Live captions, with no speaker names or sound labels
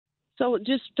So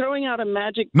just throwing out a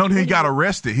magic. No, he got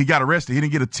arrested. He didn't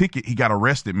get a ticket. He got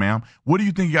arrested, ma'am. What do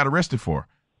you think he got arrested for?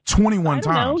 21 times.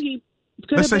 I don't know. He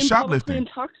could let's have say been shoplifting.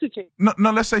 Intoxicated.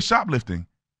 No, let's say shoplifting.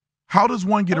 How does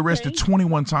one get arrested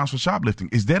 21 times for shoplifting?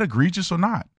 Is that egregious or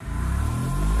not?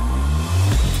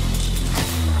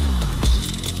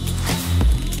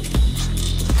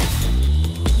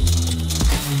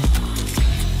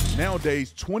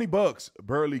 Nowadays, $20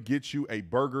 barely gets you a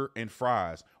burger and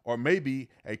fries, or maybe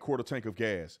a quarter tank of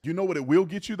gas. You know what it will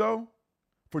get you, though?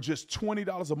 For just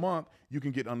 $20 a month, you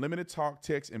can get unlimited talk,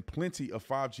 text, and plenty of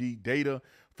 5G data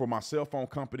for my cell phone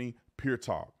company, Pure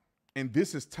Talk. And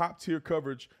this is top-tier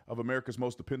coverage of America's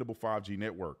most dependable 5G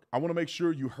network. I want to make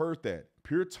sure you heard that.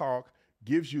 Pure Talk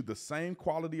gives you the same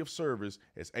quality of service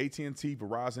as AT&T,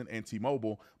 Verizon, and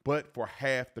T-Mobile, but for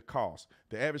half the cost.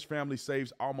 The average family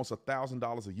saves almost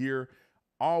 $1,000 a year,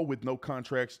 all with no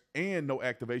contracts and no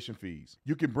activation fees.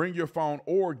 You can bring your phone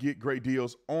or get great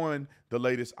deals on the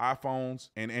latest iPhones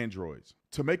and Androids.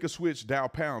 To make a switch, dial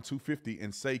pound 250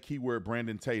 and say keyword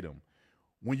Brandon Tatum.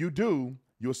 When you do,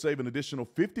 you'll save an additional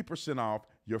 50% off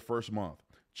your first month.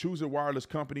 Choose a wireless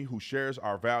company who shares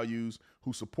our values,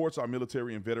 who supports our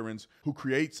military and veterans, who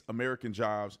creates American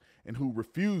jobs, and who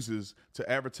refuses to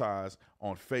advertise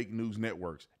on fake news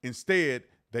networks. Instead,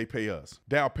 they pay us.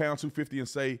 Dial pound 250 and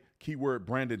say keyword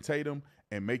Brandon Tatum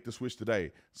and make the switch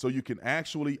today so you can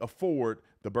actually afford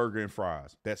the burger and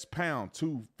fries. That's pound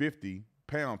 250,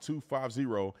 pound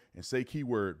 250, and say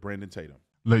keyword Brandon Tatum.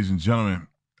 Ladies and gentlemen,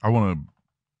 I want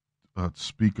to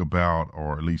speak about,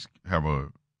 or at least have a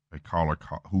caller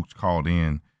who's called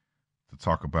in to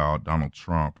talk about Donald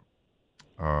Trump.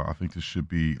 I think this should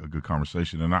be a good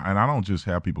conversation. And I don't just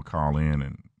have people call in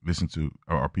and listen to,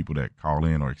 or people that call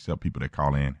in or accept people that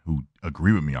call in who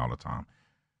agree with me all the time.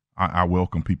 I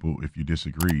welcome people, if you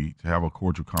disagree, to have a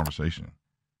cordial conversation.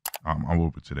 I'm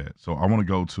open to that. So I want to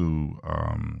go to,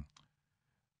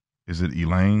 is it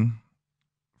Elaine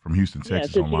from Houston,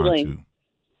 Texas, yes, on line Elaine. 2?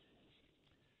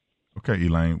 Okay,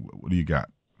 Elaine, what do you got?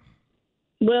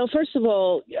 Well, first of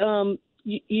all,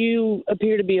 you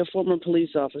appear to be a former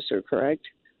police officer, correct?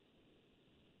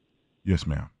 Yes,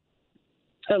 ma'am.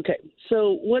 Okay.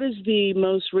 So what is the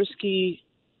most risky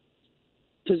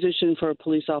position for a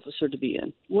police officer to be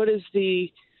in? What is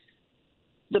the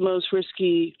most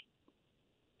risky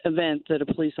event that a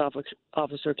police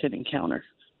officer can encounter?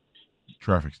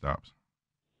 Traffic stops.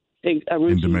 And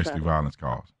domestic violence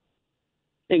calls.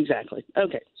 Exactly.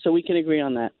 Okay. So we can agree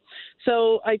on that.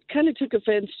 So I kind of took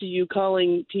offense to you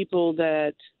calling people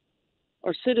that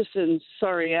are citizens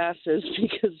sorry asses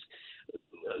because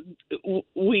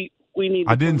we need.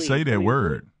 I didn't say that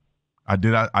word. I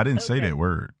didn't say that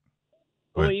word.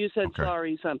 But, well, you said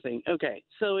sorry something. Okay.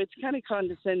 So it's kind of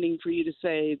condescending for you to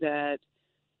say that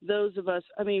those of us,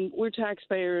 I mean, we're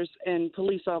taxpayers and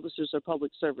police officers are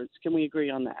public servants. Can we agree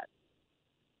on that?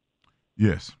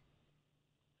 Yes.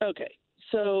 Okay.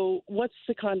 So what's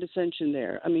the condescension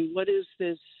there? I mean, what is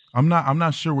this? I'm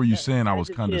not sure where you're saying I was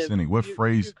condescending. What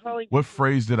phrase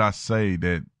did I say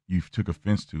that you took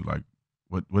offense to? Like,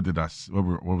 what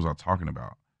was I talking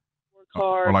about?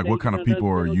 Or like, what kind of people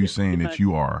are you saying that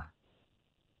you are?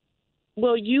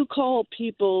 Well, you call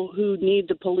people who need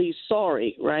the police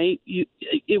sorry, right?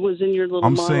 It was in your little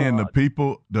I'm monologue. saying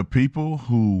the people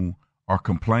who are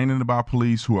complaining about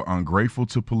police, who are ungrateful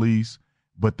to police,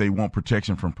 but they want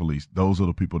protection from police. Those are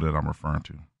the people that I'm referring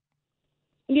to.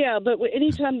 Yeah, but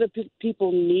anytime the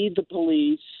people need the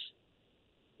police,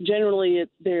 generally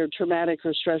they're traumatic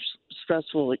or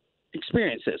stressful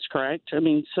experiences, correct? I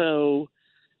mean, so,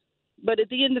 but at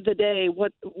the end of the day,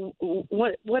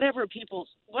 whatever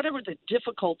the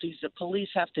difficulties that police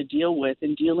have to deal with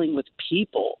in dealing with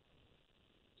people,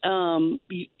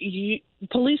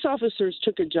 police officers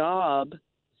took a job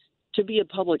to be a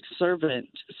public servant.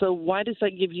 So why does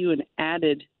that give you an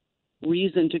added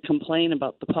reason to complain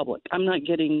about the public? I'm not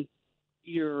getting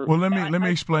your. Well, let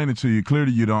me explain it to you.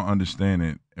 Clearly, you don't understand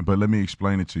it, but let me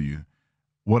explain it to you.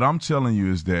 What I'm telling you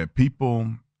is that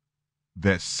people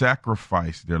that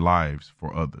sacrifice their lives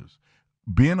for others.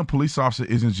 Being a police officer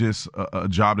isn't just a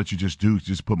job that you just do,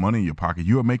 just put money in your pocket.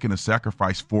 You are making a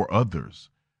sacrifice for others,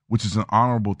 which is an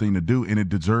honorable thing to do, and it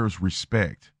deserves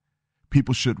respect.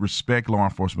 People should respect law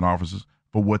enforcement officers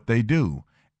for what they do.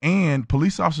 And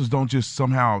police officers don't just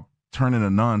somehow turn into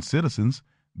non-citizens.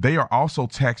 They are also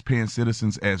tax-paying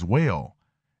citizens as well.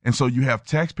 And so you have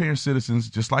tax-paying citizens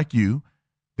just like you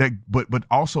that but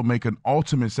also make an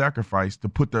ultimate sacrifice to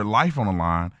put their life on the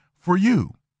line for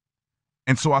you.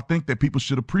 And so I think that people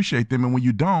should appreciate them. And when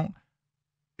you don't,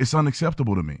 it's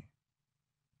unacceptable to me.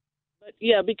 But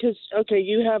Yeah, because okay,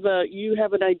 you have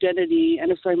an identity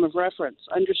and a frame of reference.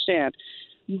 Understand,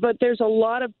 but there's a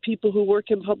lot of people who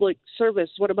work in public service.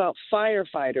 What about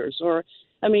firefighters? Or,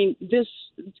 I mean, this.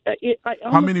 I How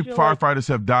almost many feel firefighters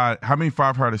have died? How many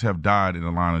firefighters have died in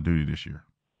the line of duty this year?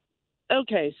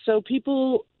 Okay, so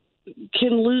people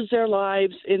can lose their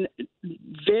lives in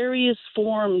various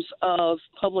forms of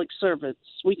public service.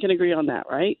 We can agree on that,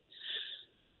 right?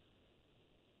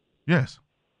 Yes.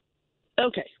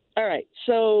 Okay. All right.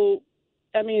 So,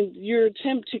 I mean, your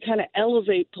attempt to kind of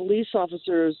elevate police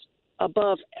officers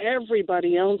above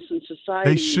everybody else in society.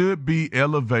 They should be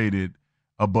elevated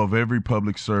above every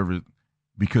public servant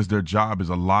because their job is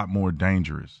a lot more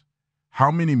dangerous.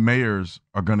 How many mayors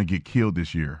are going to get killed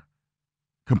this year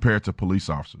compared to police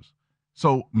officers?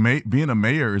 So being a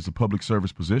mayor is a public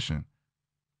service position,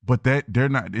 but they're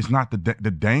not. It's not the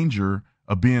danger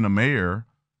of being a mayor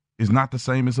is not the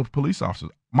same as a police officer.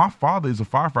 My father is a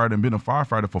firefighter and been a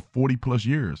firefighter for 40 plus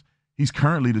years. He's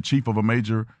currently the chief of a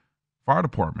major fire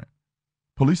department.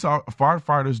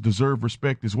 Firefighters deserve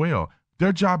respect as well.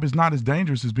 Their job is not as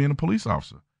dangerous as being a police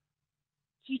officer.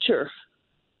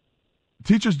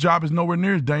 Teacher's job is nowhere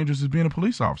near as dangerous as being a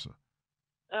police officer.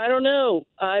 I don't know.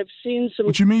 I've seen some.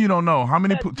 What you mean you don't know? How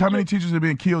many teachers have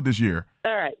been killed this year?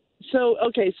 All right. So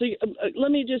okay. So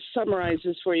let me just summarize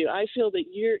this for you. I feel that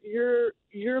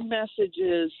your message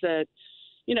is that,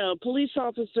 you know, police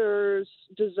officers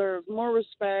deserve more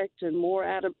respect and more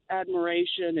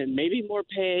admiration and maybe more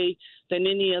pay than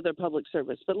any other public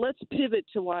service. But let's pivot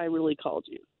to why I really called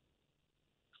you.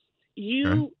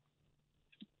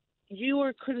 You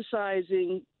are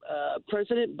criticizing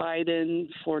President Biden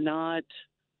for not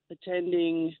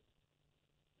attending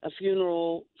a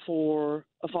funeral for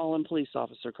a fallen police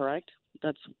officer, correct?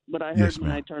 That's what I heard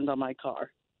when I turned on my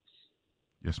car.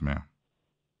 Yes, ma'am.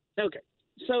 Okay.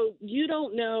 So you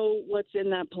don't know what's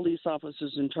in that police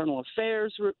officer's internal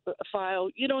affairs file.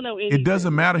 You don't know anything. It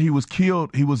doesn't matter. He was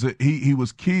killed. He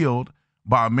was killed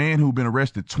by a man who'd been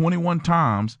arrested 21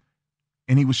 times,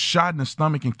 and he was shot in the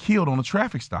stomach and killed on a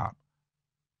traffic stop.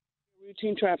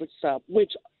 Routine traffic stop,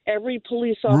 which every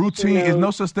police officer routine knows. Is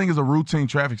no such thing as a routine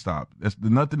traffic stop.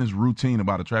 Nothing is routine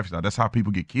about a traffic stop. That's how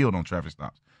people get killed on traffic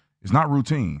stops. It's not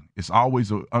routine. It's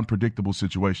always an unpredictable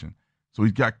situation. So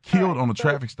he got killed on a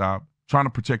traffic stop trying to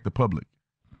protect the public.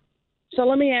 So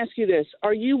let me ask you this.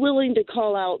 Are you willing to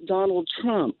call out Donald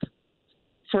Trump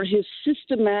for his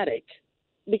systematic,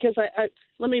 because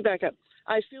let me back up.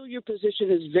 I feel your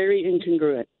position is very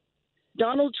incongruent.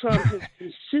 Donald Trump has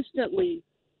consistently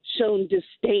shown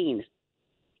disdain,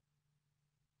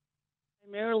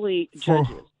 primarily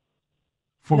judges.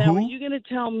 For now, who? are you going to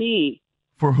tell me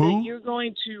for who? that you're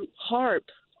going to harp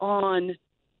on,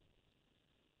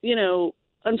 you know,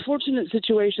 unfortunate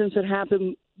situations that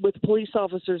happen with police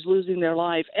officers losing their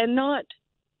life and not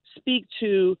speak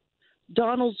to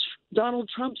Donald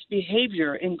Trump's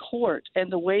behavior in court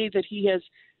and the way that he has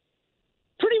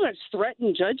pretty much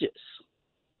threatened judges?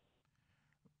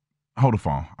 Hold the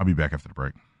phone. I'll be back after the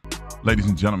break. Ladies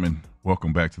and gentlemen,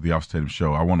 welcome back to the Officer Tatum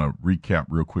Show. I want to recap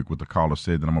real quick what the caller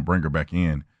said, then I'm going to bring her back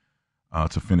in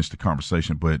to finish the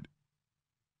conversation. But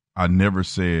I never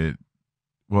said,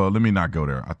 well, let me not go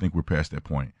there. I think we're past that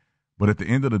point. But at the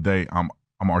end of the day, I'm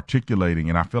articulating,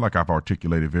 and I feel like I've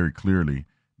articulated very clearly,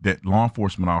 that law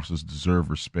enforcement officers deserve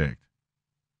respect.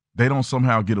 They don't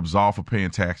somehow get absolved for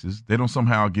paying taxes. They don't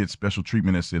somehow get special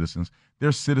treatment as citizens.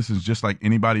 They're citizens just like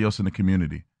anybody else in the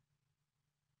community.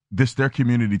 This their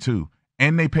community too.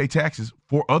 And they pay taxes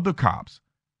for other cops.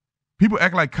 People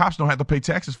act like cops don't have to pay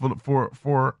taxes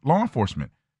for law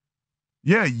enforcement.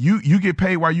 Yeah, you get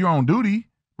paid while you're on duty,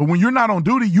 but when you're not on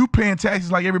duty, you paying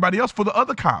taxes like everybody else for the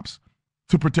other cops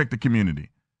to protect the community.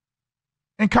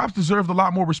 And cops deserve a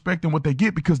lot more respect than what they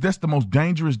get, because that's the most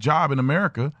dangerous job in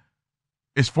America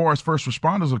as far as first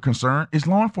responders are concerned, is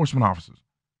law enforcement officers.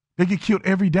 They get killed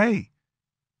every day.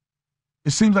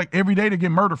 It seems like every day they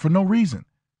get murdered for no reason.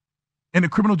 And the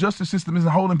criminal justice system isn't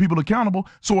holding people accountable.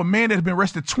 So a man that has been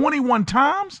arrested 21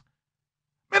 times,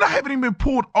 man, I haven't even been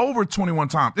pulled over 21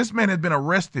 times. This man has been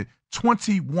arrested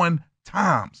 21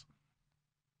 times.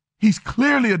 He's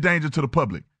clearly a danger to the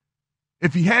public.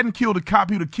 If he hadn't killed a cop,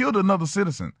 he would have killed another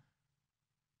citizen.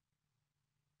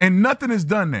 And nothing is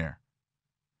done there.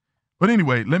 But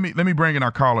anyway, let me bring in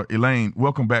our caller, Elaine.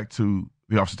 Welcome back to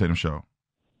the Officer Tatum Show.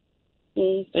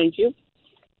 Thank you.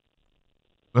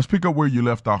 Let's pick up where you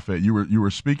left off at. You were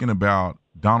speaking about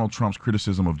Donald Trump's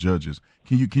criticism of judges.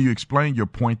 Can you explain your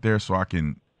point there so I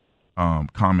can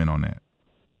comment on that?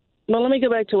 Well, let me go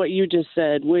back to what you just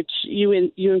said, which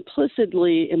you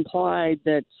implicitly implied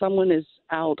that someone is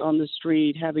out on the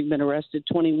street having been arrested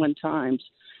 21 times.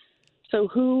 So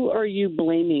who are you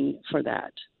blaming for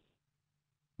that?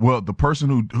 Well, the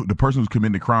person who's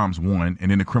committing the crimes, one,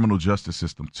 and then the criminal justice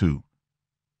system, two.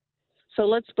 So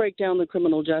let's break down the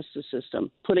criminal justice system,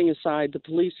 putting aside the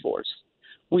police force.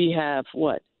 We have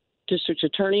what? District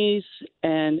attorneys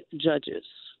and judges.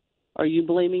 Are you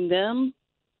blaming them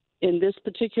in this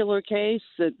particular case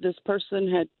that this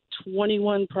person had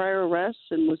 21 prior arrests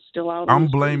and was still out on the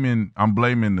street? I'm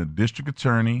blaming the district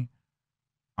attorney.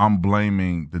 I'm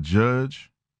blaming the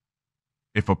judge.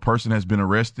 If a person has been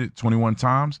arrested 21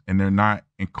 times and they're not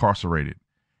incarcerated.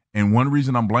 And one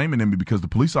reason I'm blaming them is because the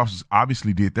police officers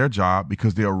obviously did their job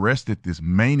because they arrested this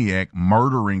maniac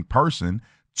murdering person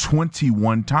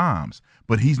 21 times.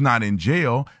 But he's not in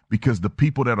jail because the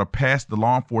people that are past the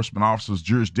law enforcement officer's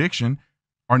jurisdiction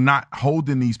are not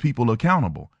holding these people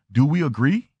accountable. Do we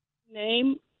agree?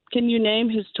 Can you name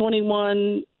his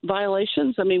 21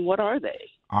 violations? I mean, what are they?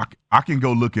 I can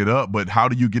go look it up, but how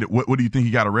do you get it? What do you think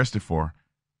he got arrested for?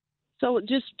 So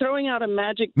just throwing out a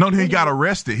magic. No, he got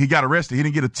arrested. He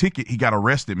didn't get a ticket. He got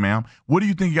arrested, ma'am. What do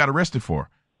you think he got arrested for?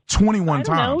 21 times.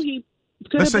 I don't know. He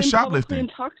could let's have say been shoplifting.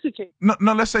 Intoxicated.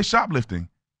 No, let's say shoplifting.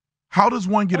 How does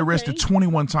one get arrested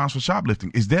 21 times for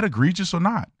shoplifting? Is that egregious or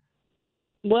not?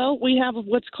 Well, we have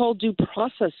what's called due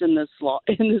process in this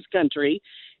country,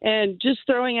 and just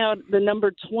throwing out the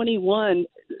number 21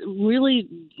 really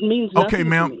means nothing.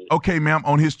 Okay, ma'am.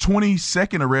 On his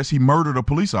 22nd arrest, he murdered a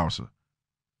police officer.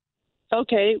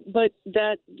 Okay, but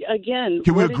that again.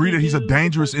 Can we agree that he's a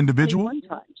dangerous individual?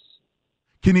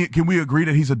 Can we agree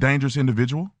that he's a dangerous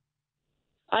individual?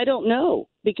 I don't know,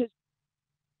 because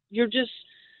you're just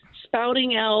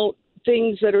spouting out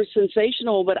things that are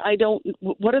sensational, but I don't.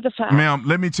 What are the facts? Ma'am,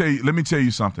 let me tell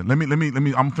you something. Let me.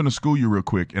 I'm finna school you real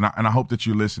quick, and I hope that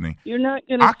you're listening. You're not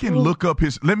gonna. I can look up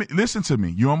his. Listen to me.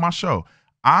 You're on my show.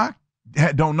 I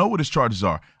don't know what his charges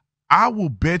are. I will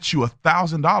bet you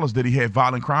 $1,000 that he had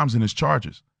violent crimes in his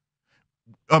charges.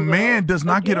 A man does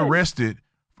not get arrested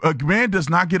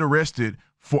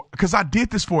for, because I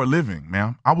did this for a living,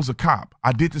 ma'am. I was a cop.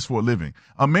 I did this for a living.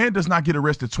 A man does not get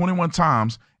arrested 21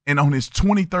 times, and on his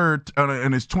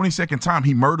 22nd time,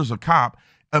 he murders a cop.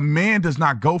 A man does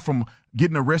not go from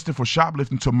getting arrested for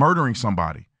shoplifting to murdering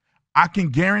somebody. I can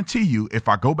guarantee you, if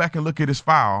I go back and look at his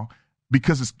file,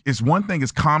 because it's one thing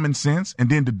is common sense and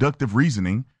then deductive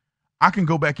reasoning. I can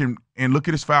go back and look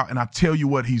at his file, and I tell you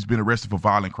what, he's been arrested for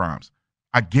violent crimes.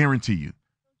 I guarantee you.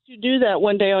 You do that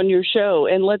one day on your show,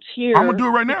 and let's hear. I'm gonna do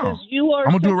it right now.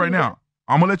 I'm gonna do it right now.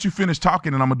 I'm gonna let you finish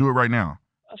talking, and I'm gonna do it right now.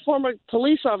 A former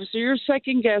police officer, you're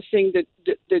second guessing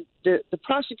the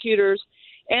prosecutors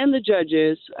and the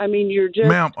judges. I mean, you're just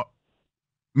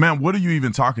ma'am. What are you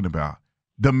even talking about?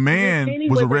 The man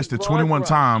was arrested 21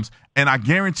 times, and I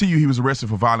guarantee you he was arrested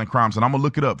for violent crimes. And I'm gonna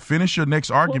look it up. Finish your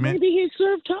next argument. Well, maybe he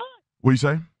served time. What do you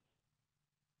say?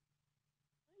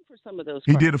 For some of those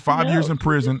he crimes. did 5 years in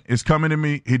prison. It's coming to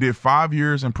me. He did 5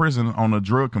 years in prison on a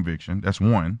drug conviction. That's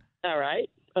one. All right.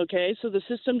 Okay. So the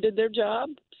system did their job,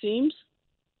 seems.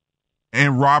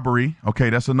 And robbery.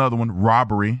 Okay, that's another one.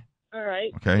 Robbery. All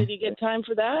right. Okay. Did he get time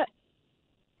for that?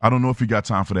 I don't know if he got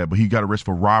time for that, but he got arrested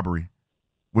for robbery.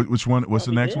 Which one? What's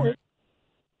the next one?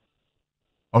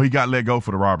 Oh, he got let go for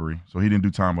the robbery, so he didn't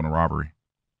do time on the robbery.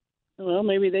 Well,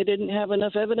 maybe they didn't have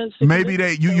enough evidence. Maybe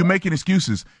you're making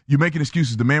excuses. You're making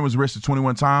excuses. The man was arrested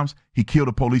 21 times. He killed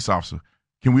a police officer.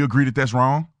 Can we agree that that's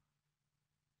wrong?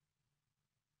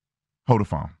 Hold the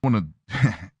phone.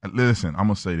 Listen, I'm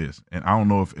going to say this, and I don't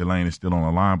know if Elaine is still on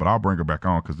the line, but I'll bring her back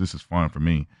on because this is fun for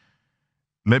me.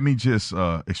 Let me just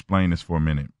explain this for a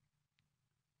minute.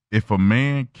 If a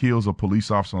man kills a police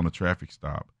officer on a traffic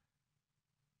stop,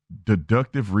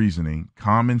 deductive reasoning,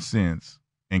 common sense,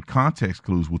 and context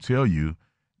clues will tell you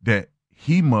that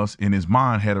he must, in his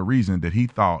mind, had a reason that he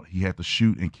thought he had to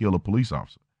shoot and kill a police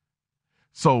officer.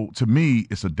 So to me,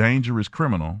 it's a dangerous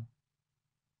criminal,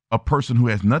 a person who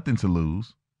has nothing to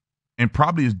lose, and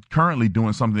probably is currently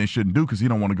doing something they shouldn't do because he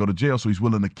don't want to go to jail. So he's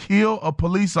willing to kill a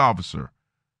police officer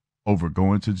over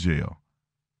going to jail.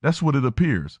 That's what it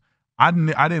appears. I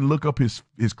didn't look up his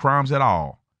crimes at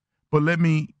all, but let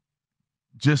me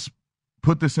just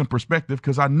put this in perspective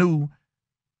because I knew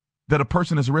that a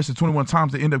person that's arrested 21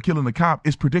 times to end up killing a cop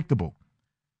is predictable.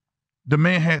 The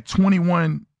man had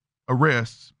 21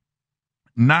 arrests.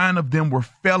 9 of them were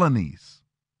felonies.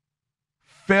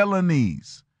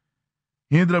 Felonies.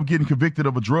 He ended up getting convicted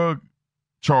of a drug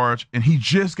charge, and he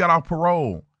just got off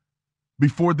parole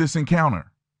before this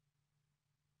encounter.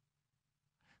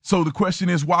 So the question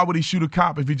is, why would he shoot a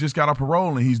cop if he just got off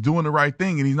parole and he's doing the right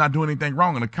thing and he's not doing anything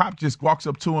wrong? And the cop just walks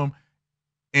up to him,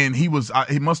 and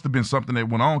it must have been something that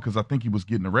went on because I think he was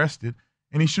getting arrested,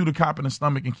 and he shoot a cop in the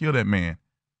stomach and kill that man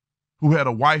who had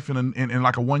a wife and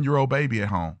like a 1-year-old baby at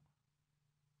home.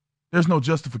 There's no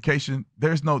justification.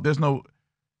 There's no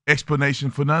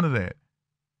explanation for none of that.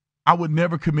 I would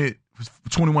never commit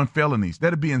 21 felonies.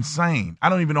 That'd be insane. I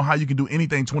don't even know how you can do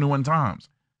anything 21 times.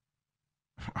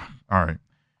 All right.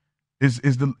 Is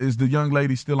the young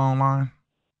lady still online?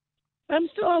 I'm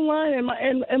still online,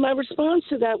 and my response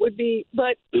to that would be,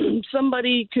 but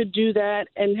somebody could do that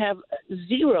and have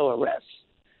 0 arrests.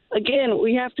 Again,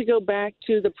 we have to go back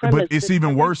to the premise. But it's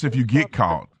even worse if you get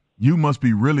caught. You must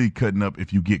be really cutting up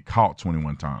if you get caught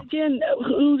 21 times. Again,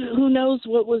 who knows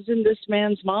what was in this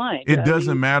man's mind? It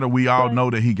doesn't matter. We all know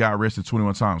that he got arrested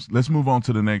 21 times. Let's move on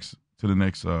to the next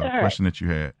question that you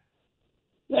had.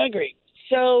 I agree.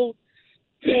 So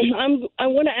I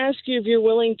want to ask you if you're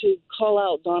willing to call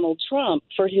out Donald Trump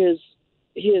for his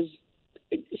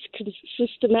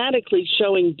systematically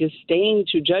showing disdain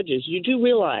to judges. You do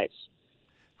realize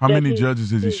how many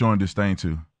judges is he showing disdain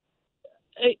to?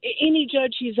 Any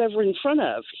judge he's ever in front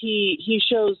of, he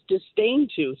shows disdain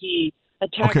to. He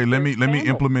attacks. Okay, let me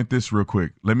implement this real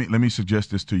quick. Let me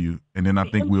suggest this to you, and then I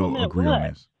think we'll agree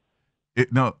on this.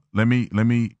 Let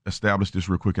me establish this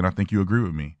real quick, and I think you agree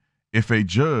with me. If a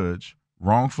judge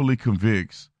wrongfully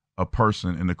convicts a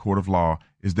person in the court of law,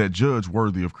 is that judge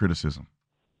worthy of criticism?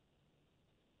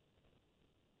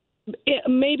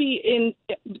 Maybe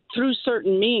through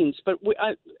certain means, but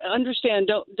I understand.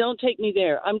 Don't take me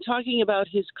there. I'm talking about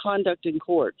his conduct in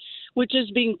court, which is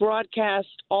being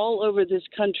broadcast all over this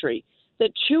country.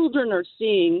 That children are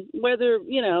seeing, whether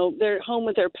they're at home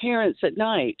with their parents at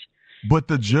night. But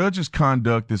the judge's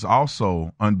conduct is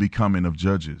also unbecoming of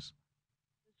judges.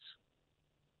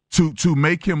 To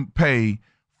make him pay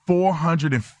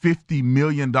 $450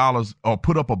 million or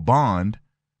put up a bond,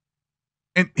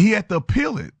 and he had to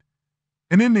appeal it.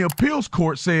 And then the appeals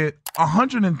court said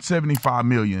 $175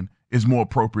 million is more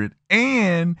appropriate,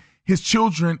 and his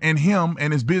children and him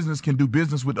and his business can do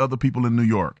business with other people in New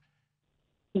York.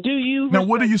 Now,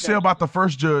 what do you say about the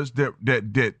first judge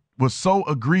that was so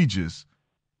egregious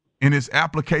in his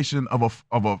application of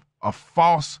a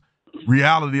false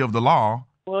reality of the law?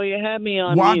 Well, you have me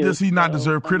on Why mute, does he not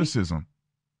deserve criticism?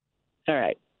 All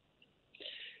right.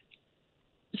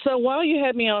 So while you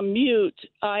had me on mute,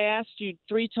 I asked you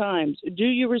 3 times, do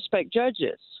you respect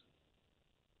judges?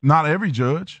 Not every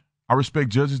judge. I respect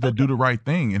judges that do the right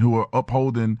thing and who are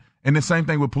upholding. And the same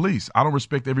thing with police. I don't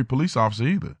respect every police officer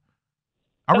either.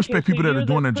 I respect people that are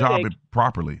doing their job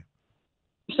properly.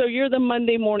 So you're the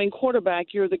Monday morning quarterback.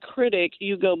 You're the critic.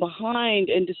 You go behind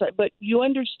and decide. But you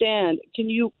understand. Can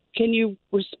you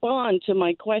respond to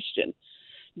my question?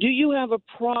 Do you have a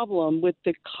problem with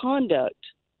the conduct,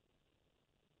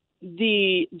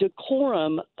 the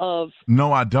decorum of?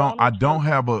 No, I don't. I don't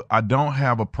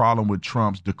have a problem with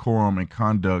Trump's decorum and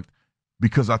conduct,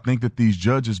 because I think that these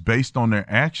judges, based on their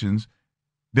actions,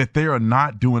 that they are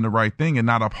not doing the right thing and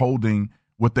not upholding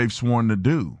what they've sworn to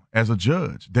do as a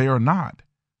judge. They are not.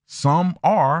 Some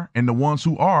are, and the ones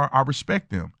who are, I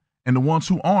respect them. And the ones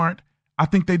who aren't, I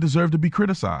think they deserve to be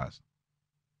criticized.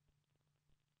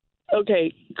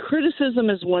 Okay, criticism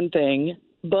is one thing,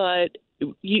 but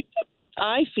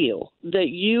I feel that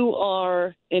you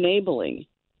are enabling.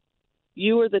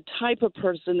 You are the type of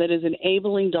person that is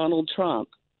enabling Donald Trump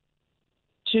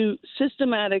to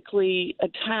systematically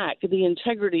attack the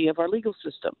integrity of our legal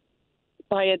system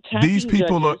by attacking these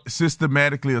people judges. Are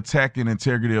systematically attacking the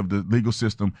integrity of the legal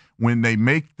system when they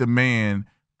make the man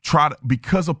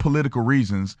because of political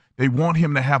reasons, they want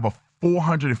him to have a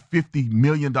 $450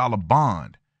 million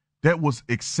bond. That was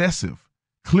excessive.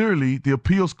 Clearly, the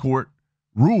appeals court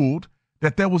ruled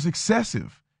that was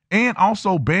excessive. And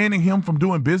also banning him from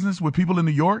doing business with people in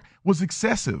New York was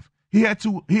excessive. He had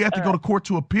to go to court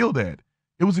to appeal that.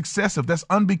 It was excessive. That's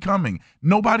unbecoming.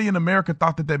 Nobody in America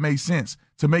thought that made sense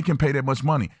to make him pay that much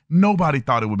money. Nobody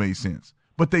thought it would make sense.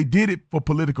 But they did it for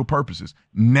political purposes.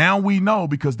 Now we know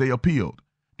because they appealed.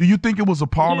 Do you think it was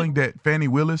appalling that Fannie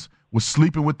Willis was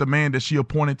sleeping with the man that she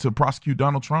appointed to prosecute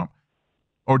Donald Trump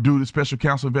or do the special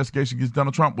counsel investigation against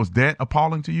Donald Trump? Was that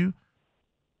appalling to you?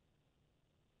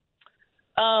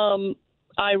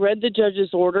 I read the judge's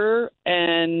order,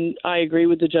 and I agree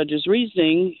with the judge's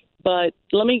reasoning. But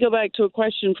let me go back to a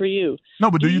question for you. No,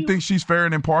 but do you think she's fair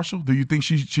and impartial? Do you think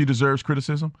she deserves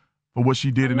criticism for what she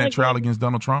did in that trial against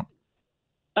Donald Trump?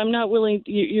 I'm not willing.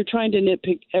 You're trying to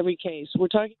nitpick every case. We're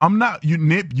talking. I'm not. You're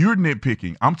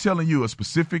nitpicking. I'm telling you a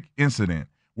specific incident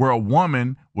where a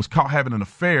woman was caught having an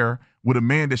affair with a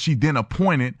man that she then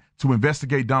appointed to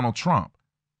investigate Donald Trump.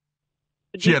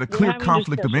 She had a clear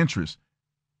conflict of interest.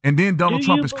 And then Donald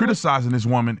Trump is criticizing this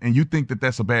woman, and you think that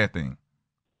that's a bad thing?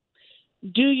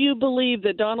 Do you believe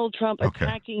that Donald Trump Okay.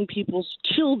 attacking people's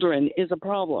children is a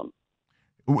problem?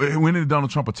 When did Donald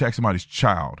Trump attack somebody's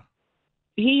child?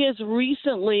 He has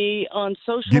recently on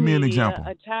social Give me media an example.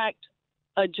 attacked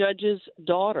a judge's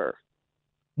daughter.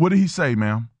 What did he say,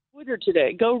 ma'am? Twitter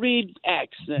today. Go read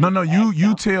X. No,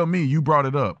 you tell me. You brought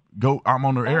it up. Go. I'm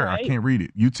on the air. right. I can't read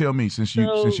it. You tell me since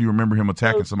you remember him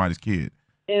attacking somebody's kid.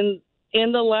 In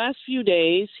the last few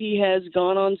days, he has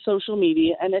gone on social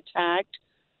media and attacked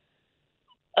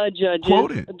a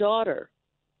judge's daughter.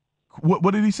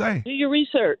 What did he say? Do your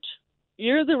research.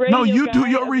 You're the radio No, you guy. do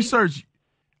your research.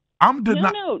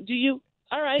 No. Do you?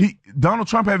 All right. Donald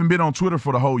Trump haven't been on Twitter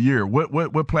for the whole year.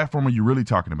 What platform are you really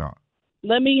talking about?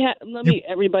 Let me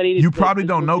everybody. You probably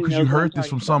don't know because you heard this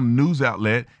from some news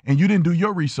outlet and you didn't do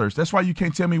your research. That's why you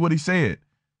can't tell me what he said.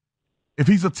 If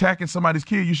he's attacking somebody's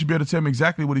kid, you should be able to tell me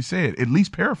exactly what he said. At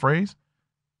least paraphrase.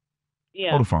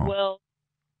 Yeah. Hold the phone. Well,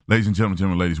 ladies and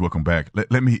gentlemen, ladies, welcome back.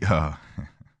 Let me.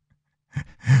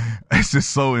 It's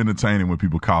just so entertaining when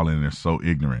people call in and they're so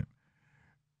ignorant.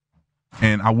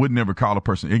 And I would never call a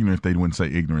person ignorant if they wouldn't say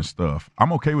ignorant stuff.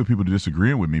 I'm okay with people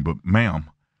disagreeing with me, but ma'am,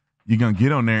 you're going to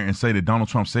get on there and say that Donald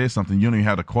Trump said something you don't even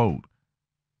have to quote.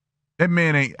 That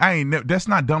man that's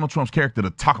not Donald Trump's character to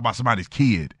talk about somebody's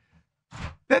kid.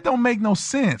 That don't make no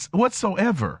sense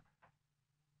whatsoever.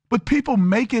 But people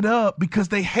make it up because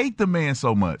they hate the man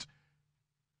so much.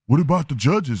 What about the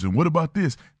judges and what about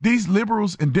this? These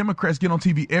liberals and Democrats get on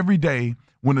TV every day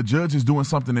when the judge is doing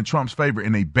something in Trump's favor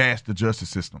and they bash the justice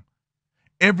system.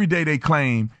 Every day they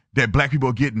claim that black people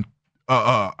are getting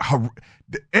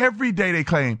every day they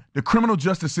claim the criminal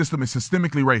justice system is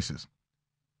systemically racist.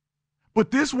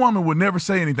 But this woman would never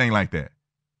say anything like that.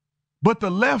 But the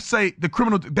left say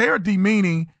they are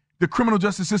demeaning the criminal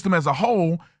justice system as a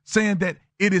whole, saying that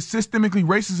it is systemically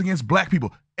racist against black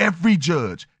people. Every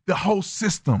judge, the whole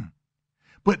system.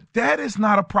 But that is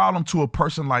not a problem to a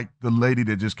person like the lady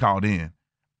that just called in.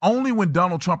 Only when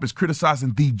Donald Trump is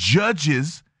criticizing the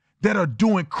judges that are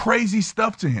doing crazy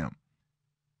stuff to him.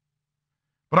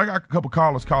 But I got a couple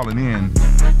callers calling in.